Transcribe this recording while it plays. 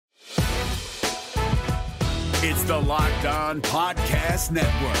It's the Locked On Podcast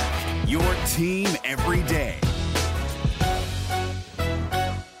Network, your team every day.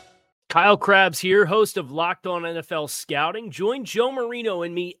 Kyle Krabs here, host of Locked On NFL Scouting. Join Joe Marino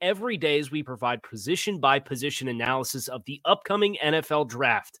and me every day as we provide position-by-position analysis of the upcoming NFL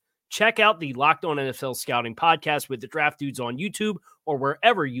Draft. Check out the Locked On NFL Scouting podcast with the Draft Dudes on YouTube or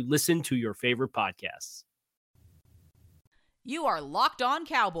wherever you listen to your favorite podcasts. You are Locked On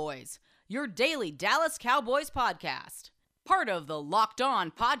Cowboys, your daily Dallas Cowboys podcast. Part of the Locked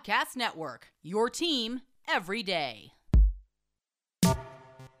On Podcast Network, your team every day.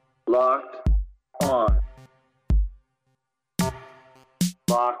 Locked on.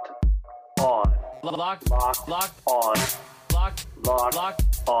 Locked on. Locked on. Locked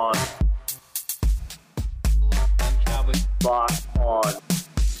on. Cowboys. Locked on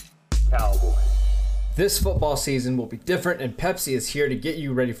Cowboys. This football season will be different, and Pepsi is here to get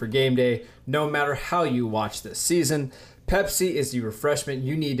you ready for game day, no matter how you watch this season. Pepsi is the refreshment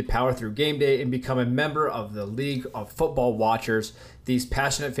you need to power through game day and become a member of the League of Football Watchers. These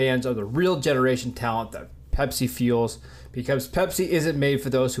passionate fans are the real generation talent that Pepsi fuels, because Pepsi isn't made for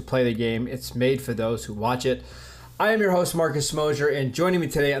those who play the game, it's made for those who watch it. I am your host, Marcus Mosier, and joining me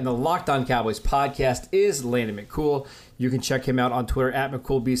today on the Locked On Cowboys podcast is Landon McCool. You can check him out on Twitter at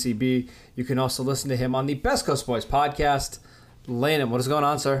McCoolBCB. You can also listen to him on the Best Coast Boys podcast. Landon, what is going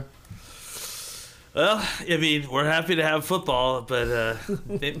on, sir? Well, I mean, we're happy to have football, but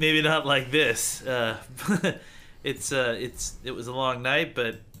maybe not like this. It was a long night,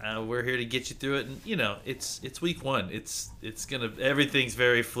 but we're here to get you through it. And it's week one. Everything's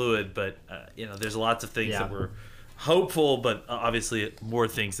very fluid, but there's lots of things that we're hopeful, but obviously more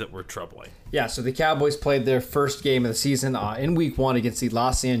things that were troubling. Yeah, so the Cowboys played their first game of the season in week one against the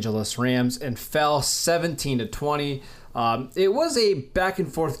Los Angeles Rams and fell 17-20. It was a back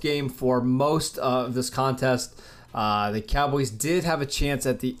and forth game for most of this contest. The Cowboys did have a chance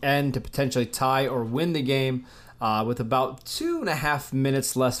at the end to potentially tie or win the game with about 2.5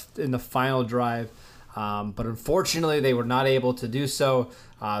 minutes left in the final drive. But unfortunately, they were not able to do so.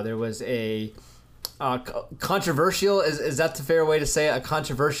 There was a controversial, is that the fair way to say it? A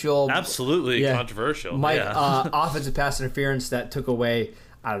controversial, absolutely controversial, offensive pass interference that took away,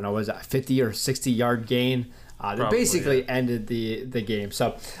 I don't know, was that 50 or 60 yard gain? That basically ended the game.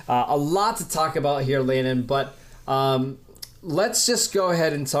 So a lot to talk about here, Landon, but let's just go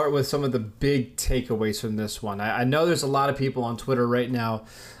ahead and start with some of the big takeaways from this one. I know there's a lot of people on Twitter right now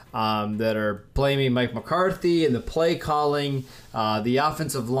that are blaming Mike McCarthy and the play calling. The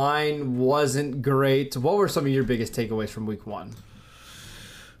offensive line wasn't great. What were some of your biggest takeaways from week one?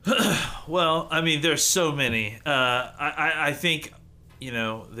 Well, I mean, there's so many. I think,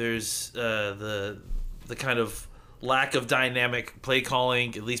 there's the kind of lack of dynamic play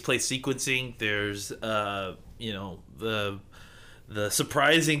calling, at least play sequencing. There's, the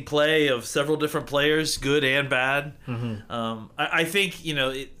surprising play of several different players, good and bad. Mm-hmm. I think,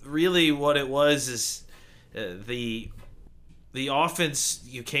 really what it was is the offense,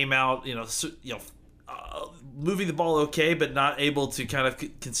 you came out, moving the ball okay, but not able to kind of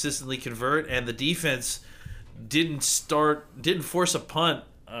consistently convert. And the defense didn't force a punt,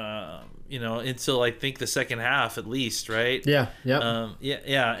 until I think the second half at least, right? Yeah. And they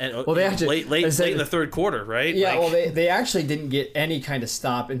actually late in the third quarter, right? Yeah. They actually didn't get any kind of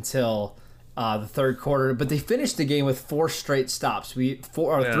stop until the third quarter, but they finished the game with 4 straight stops. 3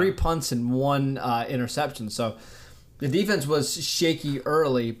 punts and 1 interception. So the defense was shaky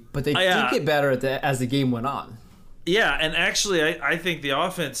early, but they did get better as the game went on. Yeah, and actually, I think the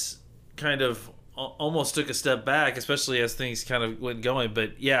offense kind of almost took a step back, especially as things kind of went going.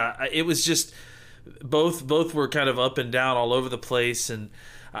 But yeah, it was just both were kind of up and down all over the place, and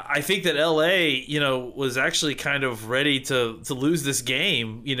I think that LA, was actually kind of ready to lose this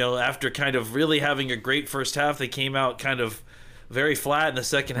game. After kind of really having a great first half, they came out kind of very flat in the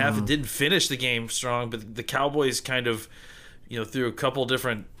second half and didn't finish the game strong. But the Cowboys kind of, through a couple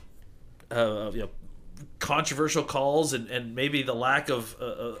different, controversial calls and maybe the lack of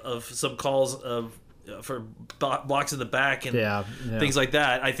some calls for blocks in the back and things like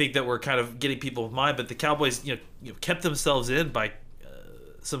that. I think that we're kind of getting people in mind, but the Cowboys, kept themselves in by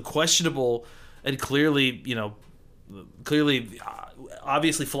some questionable and clearly,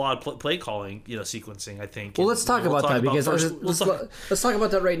 obviously flawed play calling, sequencing. I think. Well, let's talk about that because let's talk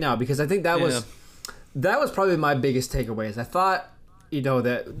about that right now, because I think that was probably my biggest takeaways. I thought,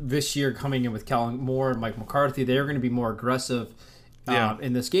 that this year coming in with Kellen Moore and Mike McCarthy, they were going to be more aggressive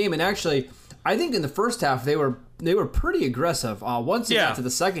in this game. And actually, I think in the first half they were pretty aggressive. Once it got to the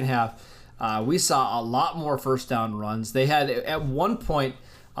second half, we saw a lot more first down runs. They had at one point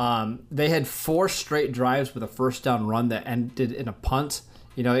They had 4 straight drives with a first down run that ended in a punt.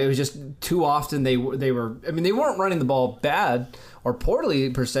 You know, it was just too often they were. I mean, they weren't running the ball bad or poorly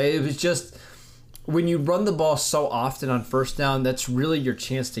per se. It was just when you run the ball so often on first down, that's really your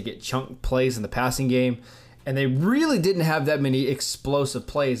chance to get chunk plays in the passing game. And they really didn't have that many explosive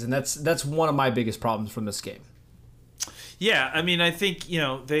plays, and that's one of my biggest problems from this game. Yeah, I mean, I think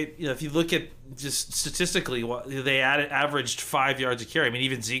if you look at just statistically, they averaged 5 yards a carry. I mean,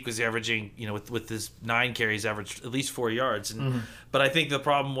 even Zeke was averaging, with his 9 carries, averaged at least 4 yards. But I think the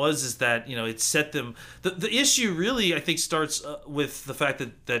problem is that it set them. The issue really, I think, starts with the fact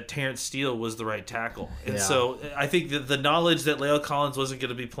that Terrence Steele was the right tackle, and so I think that the knowledge that La'el Collins wasn't going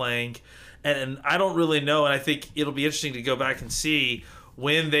to be playing, and I don't really know, and I think it'll be interesting to go back and see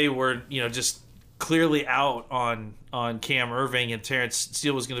when they were, just clearly out on Cam Irving and Terrence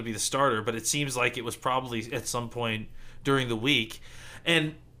Steele was going to be the starter, but it seems like it was probably at some point during the week.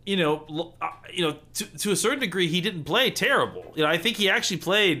 And to a certain degree, he didn't play terrible. I think he actually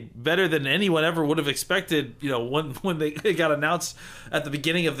played better than anyone ever would have expected. When they got announced at the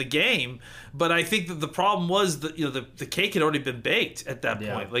beginning of the game. But I think that the problem was that the cake had already been baked at that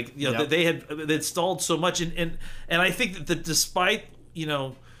point. Like they had stalled so much, and I think that despite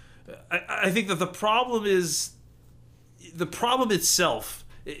I think that the problem itself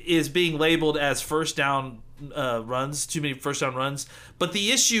is being labeled as first down runs, too many first down runs. But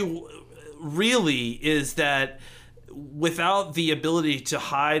the issue really is that without the ability to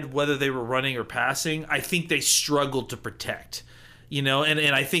hide whether they were running or passing, I think they struggled to protect. And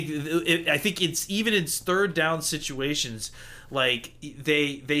I think it's even in third down situations, like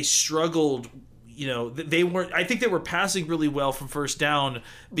they struggled. They weren't. I think they were passing really well from first down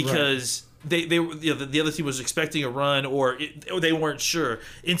because they were. The other team was expecting a run, or they weren't sure.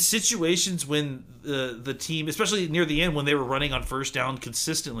 In situations when the team, especially near the end, when they were running on first down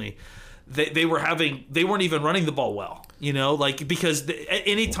consistently, they weren't even running the ball well. Because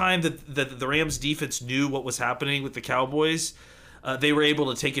any time that the Rams defense knew what was happening with the Cowboys, they were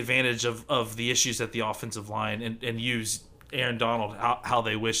able to take advantage of the issues at the offensive line and use Aaron Donald how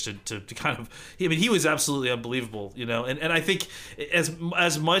they wished to kind of. I mean, he was absolutely unbelievable, and I think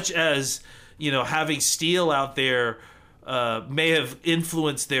as much as having Steele out there may have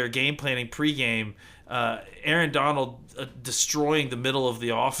influenced their game planning pregame, Aaron Donald destroying the middle of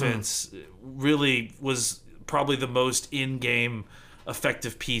the offense really was probably the most in-game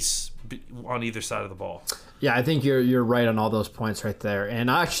effective piece on either side of the ball. Yeah, I think you're right on all those points right there. And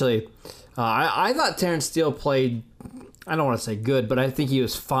actually, I thought Terrence Steele played. I don't want to say good, but I think he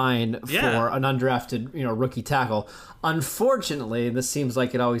was fine for an undrafted, rookie tackle. Unfortunately, and this seems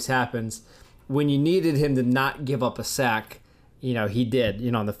like it always happens, when you needed him to not give up a sack, he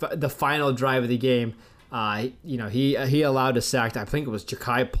did. On the final drive of the game, he allowed a sack. I think it was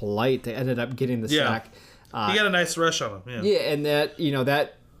Ja'Kai Polite that ended up getting the sack. He got a nice rush on him. Yeah, and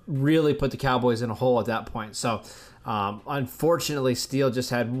that really put the Cowboys in a hole at that point. So. Unfortunately, Steele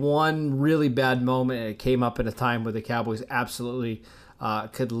just had one really bad moment, and it came up at a time where the Cowboys absolutely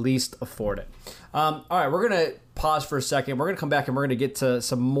could least afford it. All right, we're going to pause for a second. We're going to come back, and we're going to get to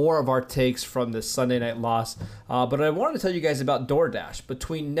some more of our takes from this Sunday night loss. But I wanted to tell you guys about DoorDash.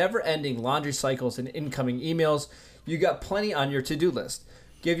 Between never-ending laundry cycles and incoming emails, you got plenty on your to-do list.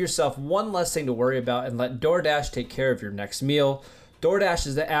 Give yourself one less thing to worry about and let DoorDash take care of your next meal. DoorDash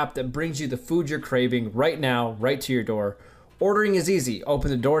is the app that brings you the food you're craving right now, right to your door. Ordering is easy.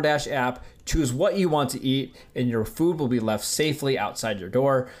 Open the DoorDash app, choose what you want to eat, and your food will be left safely outside your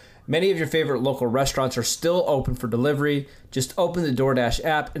door. Many of your favorite local restaurants are still open for delivery. Just open the DoorDash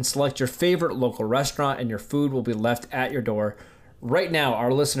app and select your favorite local restaurant, and your food will be left at your door. Right now,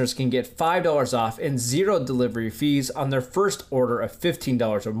 our listeners can get $5 off and 0 delivery fees on their first order of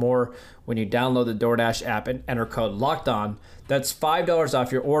 $15 or more when you download the DoorDash app and enter code LOCKEDON. That's $5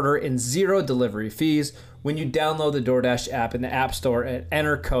 off your order and 0 delivery fees when you download the DoorDash app in the App Store and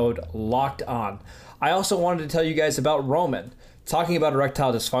enter code LOCKEDON. I also wanted to tell you guys about Roman. Talking about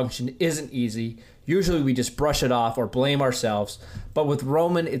erectile dysfunction isn't easy. Usually we just brush it off or blame ourselves. But with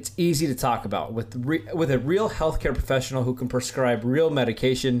Roman, it's easy to talk about. With a real healthcare professional who can prescribe real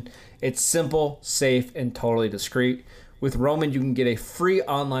medication, it's simple, safe, and totally discreet. With Roman, you can get a free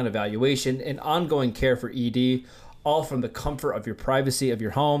online evaluation and ongoing care for ED, all from the comfort of your privacy of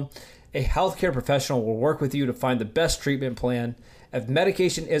your home. A healthcare professional will work with you to find the best treatment plan. If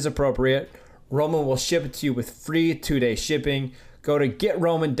medication is appropriate, Roman will ship it to you with free 2-day shipping. Go to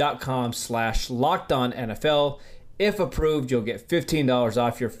getroman.com/LockedOnNFL. If approved, you'll get $15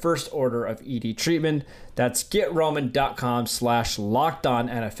 off your first order of ED treatment. That's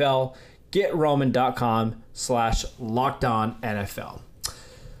getroman.com/LockedOnNFL. getroman.com/LockedOnNFL.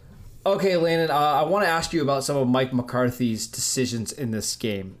 Okay, Landon, I want to ask you about some of Mike McCarthy's decisions in this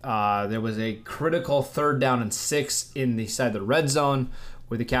game. There was a critical 3rd down and 6 in the side of the red zone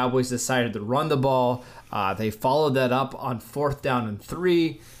where the Cowboys decided to run the ball. They followed that up on 4th down and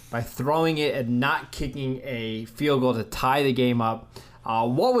 3 by throwing it and not kicking a field goal to tie the game up.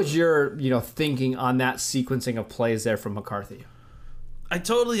 What was your thinking on that sequencing of plays there from McCarthy? I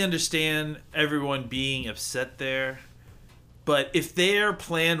totally understand everyone being upset there. But if their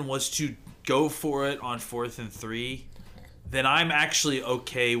plan was to go for it on 4th and 3, then I'm actually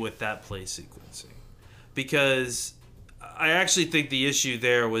okay with that play sequencing. Because I actually think the issue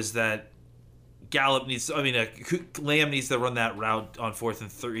there was that Lamb needs to run that route on 4th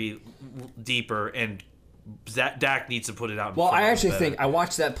and 3 deeper, and Dak needs to put it out. Well, I actually think I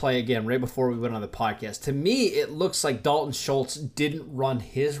watched that play again right before we went on the podcast. To me, it looks like Dalton Schultz didn't run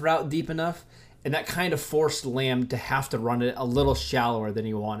his route deep enough. And that kind of forced Lamb to have to run it a little shallower than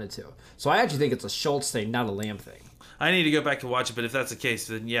he wanted to. So I actually think it's a Schultz thing, not a Lamb thing. I need to go back and watch it, but if that's the case,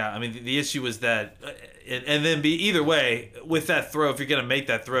 then yeah. I mean, the issue was that, and then either way, with that throw, if you're going to make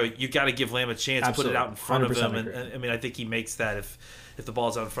that throw, you got to give Lamb a chance to put it out in front of him. And I mean, I think he makes that if the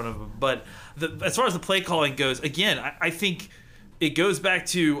ball's out in front of him. But as far as the play calling goes, again, I think it goes back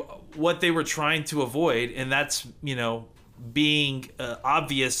to what they were trying to avoid, and that's, being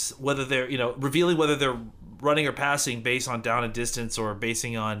obvious whether they're revealing whether they're running or passing based on down and distance or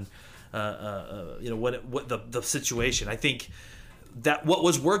basing on what the situation. I think that what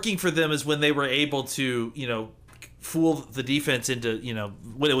was working for them is when they were able to fool the defense into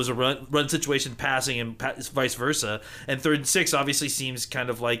when it was a run situation passing and vice versa. And 3rd and 6 obviously seems kind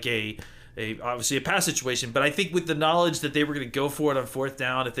of like obviously a pass situation, but I think with the knowledge that they were going to go for it on 4th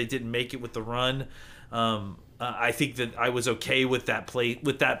down if they didn't make it with the run. I think that I was okay with that play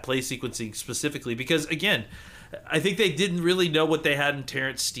sequencing specifically because, again, I think they didn't really know what they had in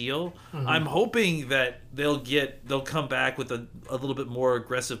Terrence Steele. Mm-hmm. I'm hoping that they'll come back with a little bit more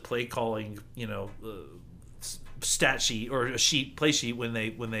aggressive play calling, stat sheet or play sheet when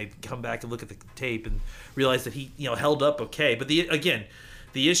they come back and look at the tape and realize that he held up okay. But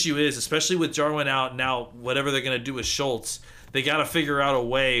the issue is, especially with Jarwin out now, whatever they're going to do with Schultz, they got to figure out a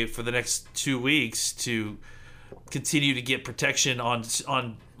way for the next 2 weeks to continue to get protection on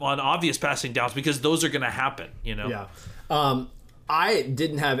obvious passing downs because those are going to happen. Yeah. I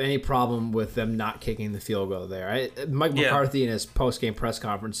didn't have any problem with them not kicking the field goal there. Mike McCarthy in his post-game press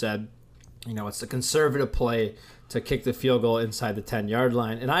conference said, it's a conservative play to kick the field goal inside the 10-yard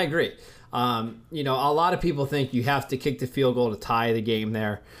line, and I agree. A lot of people think you have to kick the field goal to tie the game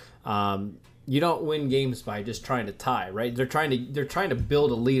there. You don't win games by just trying to tie, right? They're trying to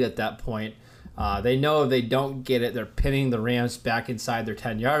build a lead at that point. They know if they don't get it, they're pinning the Rams back inside their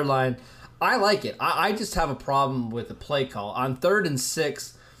 10-yard line. I like it. I just have a problem with the play call. On 3rd and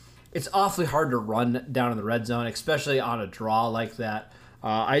 6, it's awfully hard to run down in the red zone, especially on a draw like that.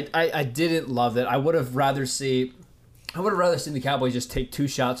 I didn't love it. I would have rather seen the Cowboys just take 2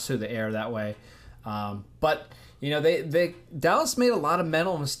 shots through the air that way. But Dallas made a lot of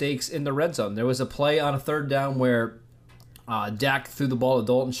mental mistakes in the red zone. There was a play on a 3rd down where Dak threw the ball to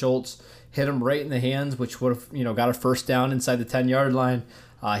Dalton Schultz, hit him right in the hands, which would have got a 1st down inside the 10-yard line.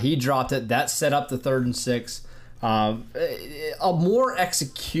 He dropped it. That set up the 3rd and 6. A more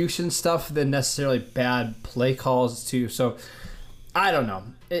execution stuff than necessarily bad play calls too. So I don't know.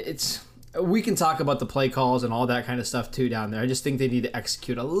 We can talk about the play calls and all that kind of stuff too down there. I just think they need to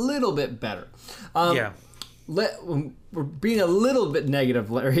execute a little bit better. We're being a little bit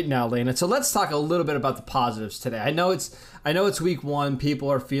negative right now, Lena. So let's talk a little bit about the positives today. I know it's week 1. People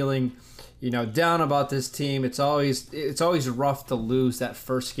are feeling, down about this team. It's always rough to lose that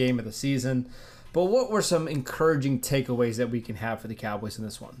first game of the season. But what were some encouraging takeaways that we can have for the Cowboys in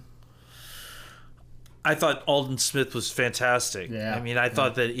this one? I thought Aldon Smith was fantastic. Yeah. I mean, I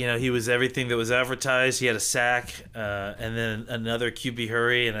thought that, he was everything that was advertised. He had a sack, and then another QB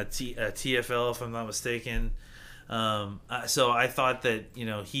hurry and a TFL, if I'm not mistaken. So I thought that,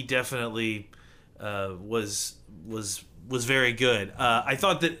 he definitely was very good. I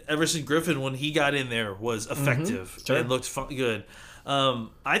thought that Everson Griffin, when he got in there, was effective and looked good.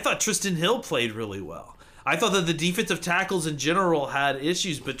 I thought Tristan Hill played really well. I thought that the defensive tackles in general had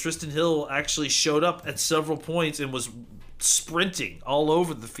issues, but Tristan Hill actually showed up at several points and was sprinting all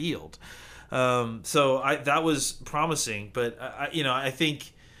over the field. So that was promising. But I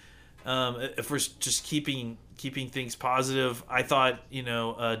think if we're just keeping things positive, I thought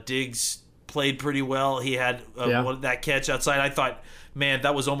Diggs played pretty well. He had that catch outside. I thought, man,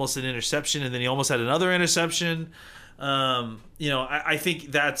 that was almost an interception, and then he almost had another interception. I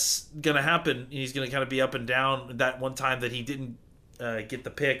think that's going to happen. He's going to kind of be up and down. That one time that he didn't get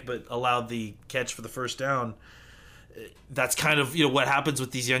the pick, but allowed the catch for the first down. That's kind of what happens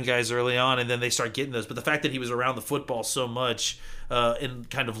with these young guys early on, and then they start getting those. But the fact that he was around the football so much in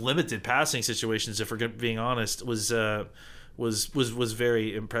kind of limited passing situations, if we're being honest, was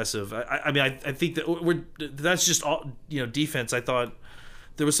very impressive. I think that that's just all defense. I thought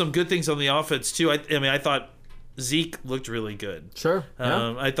there was some good things on the offense too. I thought Zeke looked really good. Sure.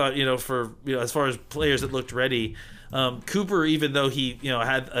 Yeah. I thought for as far as players that looked ready, Cooper, even though he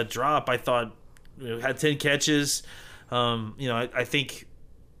had a drop, I thought had 10 catches. I think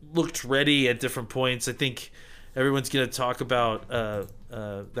looked ready at different points. I think everyone's going to talk about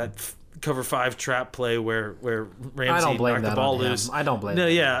that cover 5 trap play where Ramsey knocked the ball loose. I don't blame him. No,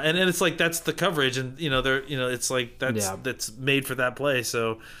 yeah, and it's like that's the coverage, and it's like that's made for that play.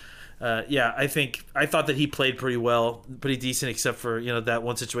 So I thought that he played pretty well, pretty decent, except for that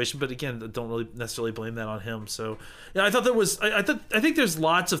one situation. But again, don't really necessarily blame that on him. So I thought I think there's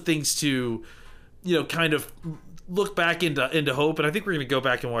lots of things to kind of look back into hope, and I think we're going to go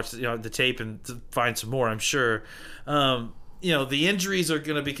back and watch the tape and to find some more, I'm sure. The injuries are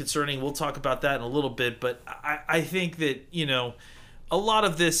going to be concerning. We'll talk about that in a little bit, but I think that a lot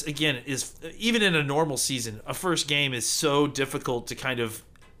of this again is, even in a normal season, a first game is so difficult to kind of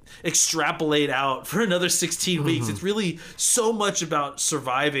extrapolate out for another 16 weeks. It's really so much about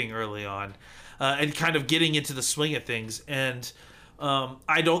surviving early on and kind of getting into the swing of things. And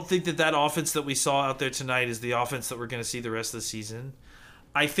I don't think that offense that we saw out there tonight is the offense that we're going to see the rest of the season.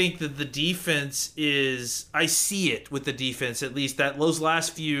 I think that the defense I see it with the defense, at least those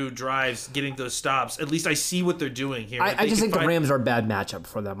last few drives, getting those stops. At least I see what they're doing here. I just think the Rams are a bad matchup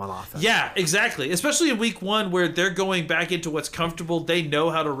for them on offense. Yeah, exactly. Especially in week 1 where they're going back into what's comfortable. They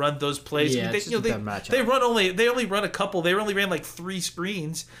know how to run those plays. Yeah, it's just a bad matchup. They only run a couple. They only ran like 3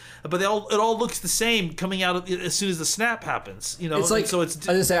 screens, but it all looks the same coming out as soon as the snap happens. It's like, so it's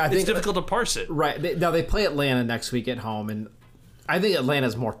difficult to parse it. Right. Now they play Atlanta next week at home, and I think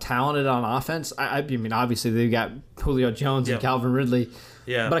Atlanta's more talented on offense. I mean, obviously they've got Julio Jones and Calvin Ridley.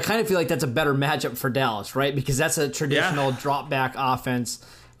 Yeah. But I kind of feel like that's a better matchup for Dallas, right? Because that's a traditional drop back offense.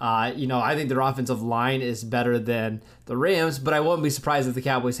 I think their offensive line is better than the Rams, but I wouldn't be surprised if the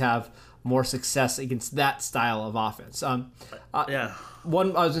Cowboys have more success against that style of offense. I was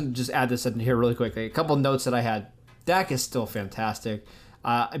going to just add this in here really quickly. A couple of notes that I had. Dak is still fantastic.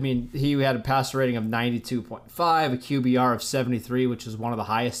 He had a passer rating of 92.5, a QBR of 73, which is one of the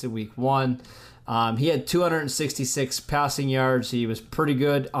highest in week 1. He had 266 passing yards. He was pretty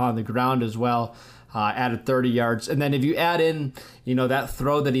good on the ground as well, added 30 yards. And then if you add in, that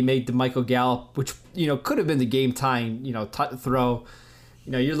throw that he made to Michael Gallup, which, could have been the game-tying, throw,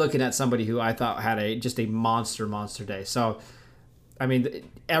 you're looking at somebody who I thought had just a monster day. So, I mean,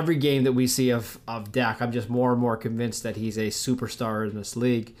 every game that we see of Dak, I'm just more and more convinced that he's a superstar in this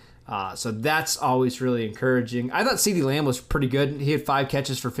league. So that's always really encouraging. I thought CeeDee Lamb was pretty good. He had 5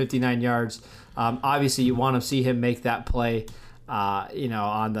 catches for 59 yards. Obviously, you want to see him make that play,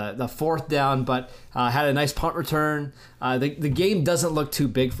 on the 4th down, but had a nice punt return. The game doesn't look too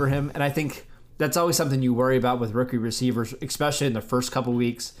big for him, and I think that's always something you worry about with rookie receivers, especially in the first couple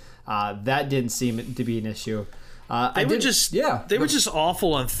weeks. That didn't seem to be an issue. They were just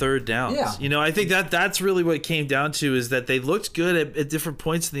awful on 3rd downs. Yeah. I think that's really what it came down to, is that they looked good at different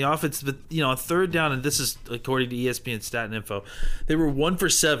points in the offense, but on 3rd down, and this is according to ESPN Stat and Info, they were 1 for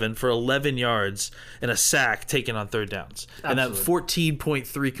 7 for 11 yards and a sack taken on 3rd downs. Absolutely. And that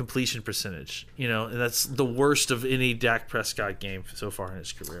 14.3 completion percentage. And that's the worst of any Dak Prescott game so far in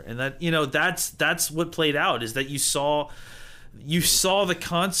his career. And that's what played out, is that you saw the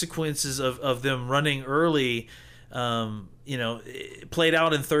consequences of them running early. It played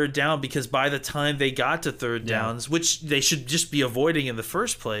out in 3rd down, because by the time they got to 3rd downs, which they should just be avoiding in the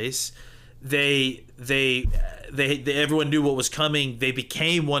first place, they everyone knew what was coming. They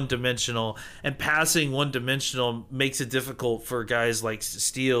became one-dimensional, and passing one-dimensional makes it difficult for guys like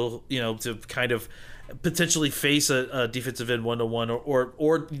Steele, to kind of potentially face a defensive end 1-to-1,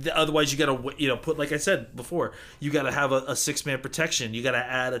 or otherwise you got to put, like I said before, you got to have a 6-man protection. You got to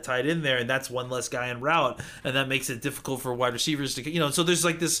add a tight end there, and that's one less guy en route, and that makes it difficult for wide receivers to so there's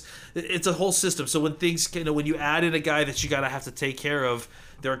like this. It's a whole system. So when things when you add in a guy that you got to have to take care of,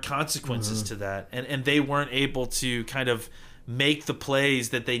 there are consequences to that, and they weren't able to kind of make the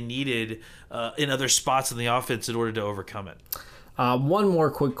plays that they needed in other spots in the offense in order to overcome it. One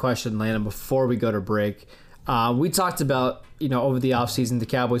more quick question, Landon, before we go to break. We talked about, over the offseason, the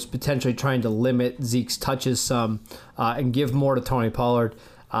Cowboys potentially trying to limit Zeke's touches some and give more to Tony Pollard.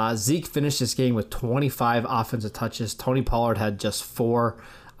 Zeke finished this game with 25 offensive touches. Tony Pollard had just 4.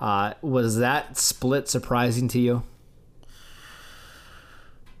 Was that split surprising to you?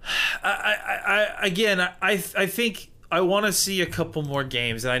 I think I want to see a couple more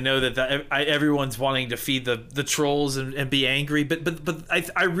games, and I know that everyone's wanting to feed the trolls and be angry, but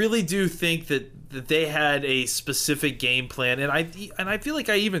I really do think that they had a specific game plan, and I feel like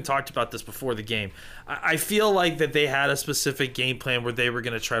I even talked about this before the game. I feel like that they had a specific game plan where they were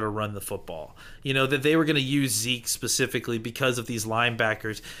going to try to run the football. That they were going to use Zeke specifically because of these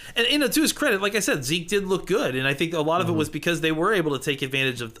linebackers. And to his credit, like I said, Zeke did look good, and I think a lot of it was because they were able to take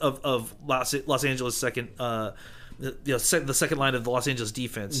advantage of Los Angeles' second. The second line of the Los Angeles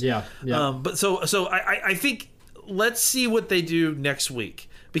defense. Yeah. But so I think let's see what they do next week,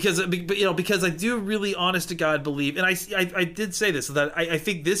 because I do really, honest to God, believe, and I did say this, that I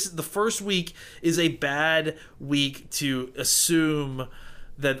think the first week is a bad week to assume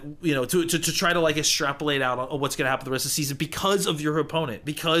that to try to like extrapolate out on what's going to happen the rest of the season because of your opponent,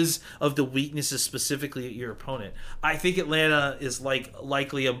 because of the weaknesses specifically at your opponent. I think Atlanta is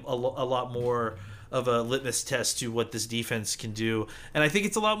likely a lot more of a litmus test to what this defense can do, and I think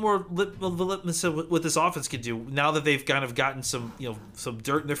it's a lot more of a litmus of what this offense can do now that they've kind of gotten some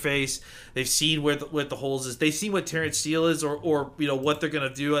dirt in their face. They've seen where the holes is. They've seen what Terrence Steele is, or what they're going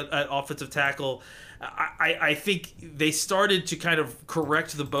to do at offensive tackle. I think they started to kind of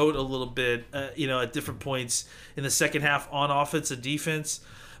correct the boat a little bit, at different points in the second half on offense and defense.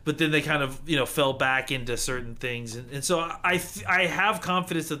 But then they kind of, fell back into certain things. And so I have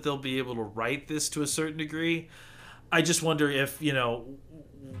confidence that they'll be able to right this to a certain degree. I just wonder if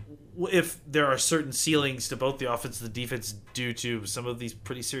there are certain ceilings to both the offense and the defense due to some of these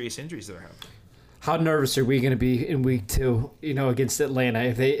pretty serious injuries that are happening. How nervous are we going to be in week 2, against Atlanta?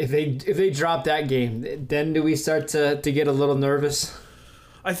 If they drop that game, then do we start to get a little nervous?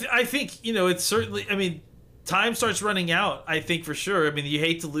 I think, it's certainly, time starts running out, I think, for sure. You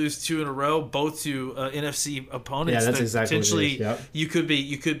hate to lose 2 in a row, both to NFC opponents. Yeah, that's exactly potentially what it is. Yep.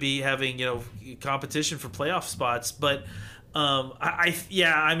 you could be having competition for playoff spots. But I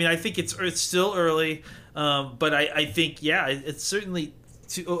think it's still early. But I think it's certainly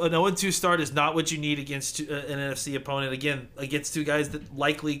an 0-2 start is not what you need against an NFC opponent. Again, against 2 guys that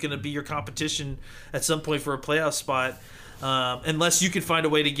likely going to be your competition at some point for a playoff spot. Unless you can find a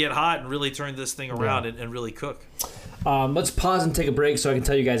way to get hot and really turn this thing around and really cook. Let's pause and take a break so I can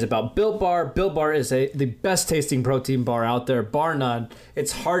tell you guys about Built Bar. Built Bar is the best tasting protein bar out there, bar none.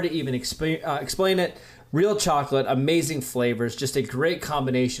 It's hard to even explain it. Real chocolate, amazing flavors, just a great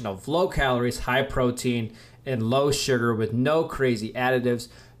combination of low calories, high protein, and low sugar with no crazy additives.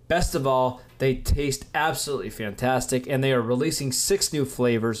 Best of all, they taste absolutely fantastic, and they are releasing 6 new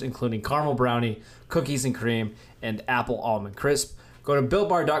flavors, including caramel brownie, cookies and cream, and apple almond crisp. Go to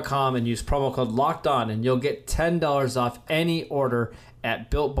BuiltBar.com and use promo code LOCKEDON, and you'll get $10 off any order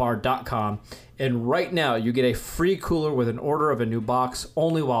at BuiltBar.com. And right now, you get a free cooler with an order of a new box,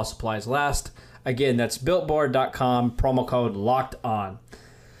 only while supplies last. Again, that's BuiltBar.com, promo code LOCKEDON.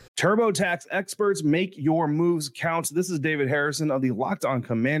 TurboTax experts, make your moves count. This is David Harrison of the Locked On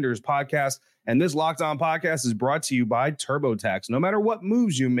Commanders podcast, and this Locked On podcast is brought to you by TurboTax. No matter what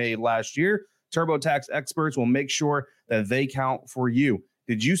moves you made last year, TurboTax experts will make sure that they count for you.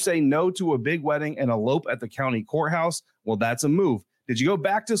 Did you say no to a big wedding and elope at the county courthouse? Well, that's a move. Did you go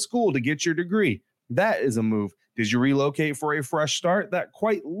back to school to get your degree? That is a move. Did you relocate for a fresh start? That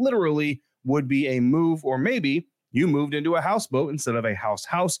quite literally would be a move. Or maybe you moved into a houseboat instead of a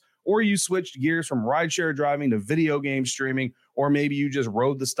house, or you switched gears from rideshare driving to video game streaming, or maybe you just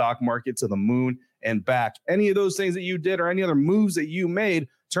rode the stock market to the moon and back. Any of those things that you did or any other moves that you made,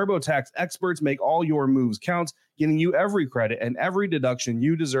 TurboTax experts make all your moves count, getting you every credit and every deduction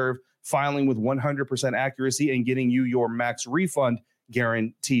you deserve, filing with 100% accuracy, and getting you your max refund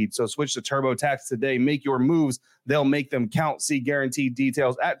guaranteed. So switch to TurboTax today. Make your moves. They'll make them count. See guaranteed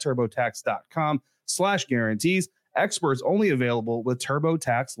details at turbotax.com/guarantees. Experts only available with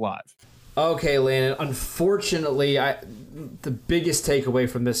TurboTax Live. Okay, Landon. Unfortunately, the biggest takeaway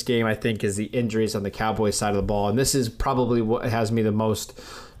from this game, I think, is the injuries on the Cowboys side of the ball. And this is probably what has me the most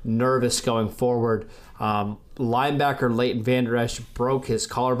nervous going forward. Linebacker Leighton Vander Esch fractured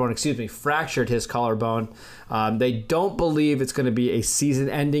his collarbone. They don't believe it's going to be a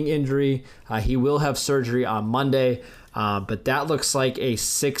season-ending injury. He will have surgery on Monday, but that looks like a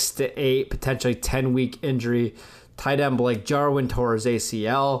 6 to 8, potentially 10-week injury. Tight end Blake Jarwin tore his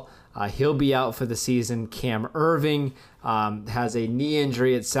ACL. He'll be out for the season. Cam Irving has a knee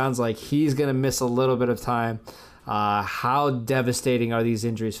injury. It sounds like he's going to miss a little bit of time. How devastating are these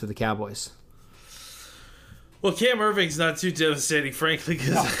injuries for the Cowboys? Well, Cam Irving's not too devastating, frankly,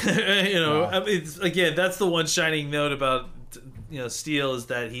 because again, that's the one shining note about Steele is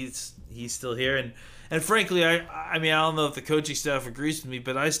that he's still here, And frankly, I mean, I don't know if the coaching staff agrees with me,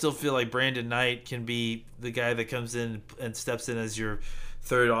 but I still feel like Brandon Knight can be the guy that comes in and steps in as your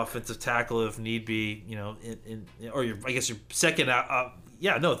third offensive tackle if need be, or I guess your second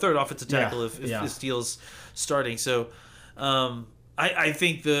third offensive tackle if Steele's starting. So I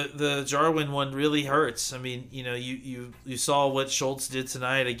think the Jarwin one really hurts. I mean, you saw what Schultz did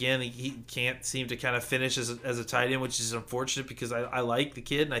tonight. Again, he can't seem to kind of finish as a tight end, which is unfortunate because I like the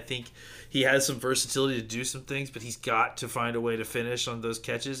kid and I think he has some versatility to do some things, but he's got to find a way to finish on those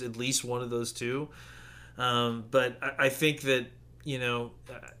catches, at least one of those two. But I think that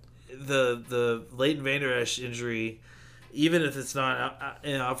the Leighton Vander Esch injury, even if it's not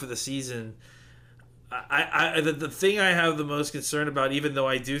out for the season, the thing I have the most concern about, even though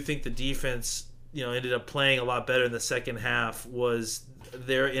I do think the defense ended up playing a lot better in the second half, was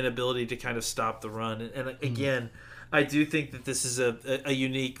their inability to kind of stop the run. And again, I do think that this is a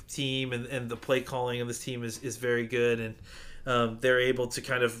unique team, and the play calling of this team is very good, and they're able to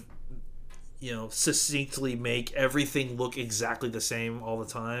kind of succinctly make everything look exactly the same all the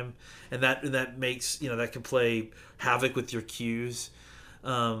time, and that makes that can play havoc with your cues.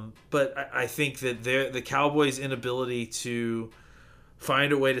 But I think that the Cowboys' inability to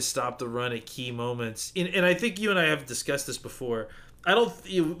find a way to stop the run at key moments, and I think you and I have discussed this before.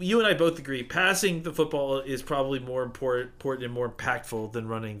 You and I both agree passing the football is probably more important and more impactful than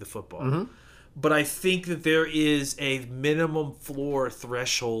running the football. Mm-hmm. But I think that there is a minimum floor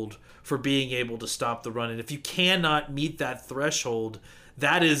threshold for being able to stop the run. And if you cannot meet that threshold,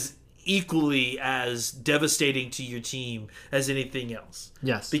 that is equally as devastating to your team as anything else.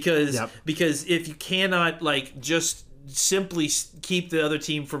 Yes. Because if you cannot just simply keep the other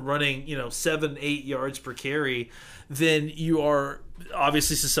team from running 7-8 yards per carry, then you are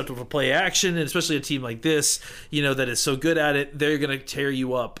obviously susceptible to play action, and especially a team like this, that is so good at it, they're going to tear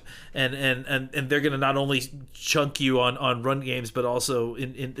you up, and they're going to not only chunk you on run games, but also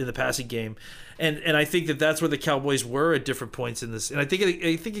in the passing game, and I think that's where the Cowboys were at different points in this, and I think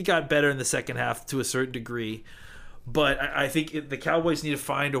it got better in the second half to a certain degree, but I think the Cowboys need to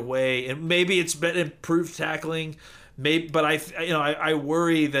find a way, and maybe it's been improved tackling. But I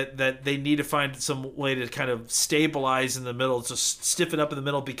worry that they need to find some way to kind of stabilize in the middle, just stiffen up in the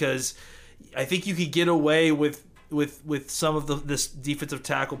middle, because I think you could get away with some of this defensive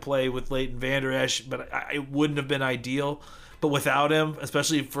tackle play with Leighton Vander Esch, but it wouldn't have been ideal. But without him,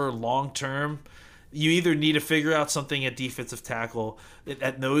 especially for long term, you either need to figure out something at defensive tackle,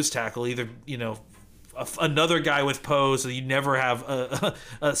 at nose tackle, either another guy with Poe, so you never have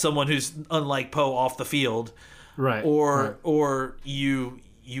someone who's unlike Poe off the field. Right. Or you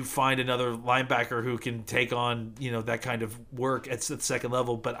find another linebacker who can take on that kind of work at the second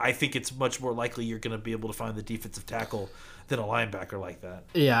level, but I think it's much more likely you're going to be able to find the defensive tackle than a linebacker like that.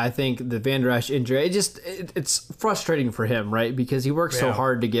 Yeah, I think the Vander Esch injury, it's frustrating for him, right? Because he works so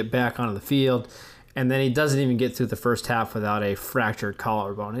hard to get back onto the field, and then he doesn't even get through the first half without a fractured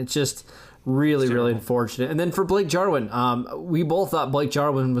collarbone. It's just really unfortunate. And then for Blake Jarwin, we both thought Blake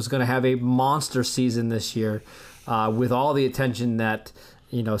Jarwin was going to have a monster season this year, with all the attention that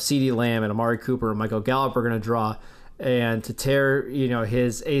CeeDee Lamb and Amari Cooper and Michael Gallup are going to draw, and to tear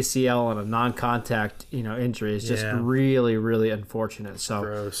his ACL on a non-contact injury is just really unfortunate. So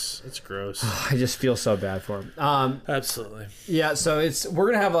gross. It's gross. I just feel so bad for him. Absolutely. Yeah. So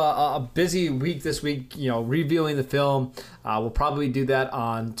we're gonna have a busy week this week. Reviewing the film. We'll probably do that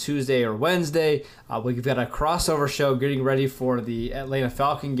on Tuesday or Wednesday. We've got a crossover show getting ready for the Atlanta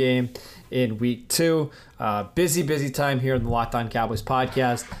Falcon game in week 2. Busy time here in the Locked On Cowboys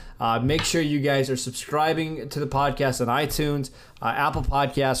podcast. Make sure you guys are subscribing to the podcast on iTunes, Apple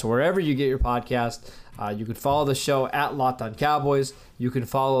Podcasts, wherever you get your podcast. You can follow the show at Locked On Cowboys. You can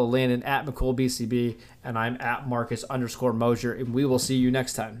follow Landon at McCoolBCB, and I'm at Marcus_Mosier, and we will see you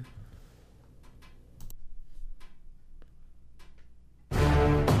next time.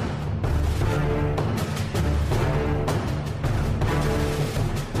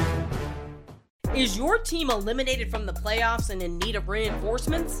 Is your team eliminated from the playoffs and in need of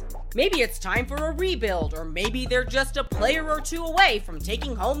reinforcements? Maybe it's time for a rebuild, or maybe they're just a player or two away from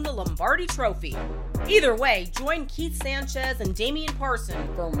taking home the Lombardi Trophy. Either way, join Keith Sanchez and Damian Parson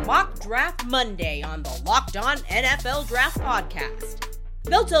for Mock Draft Monday on the Locked On NFL Draft Podcast.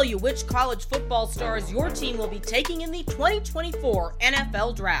 They'll tell you which college football stars your team will be taking in the 2024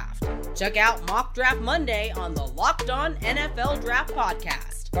 NFL Draft. Check out Mock Draft Monday on the Locked On NFL Draft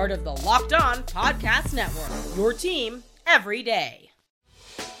Podcast, part of the Locked On Podcast Network, your team every day.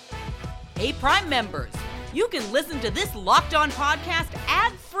 Hey, Prime members, you can listen to this Locked On podcast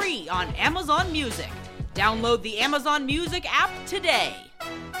ad-free on Amazon Music. Download the Amazon Music app today.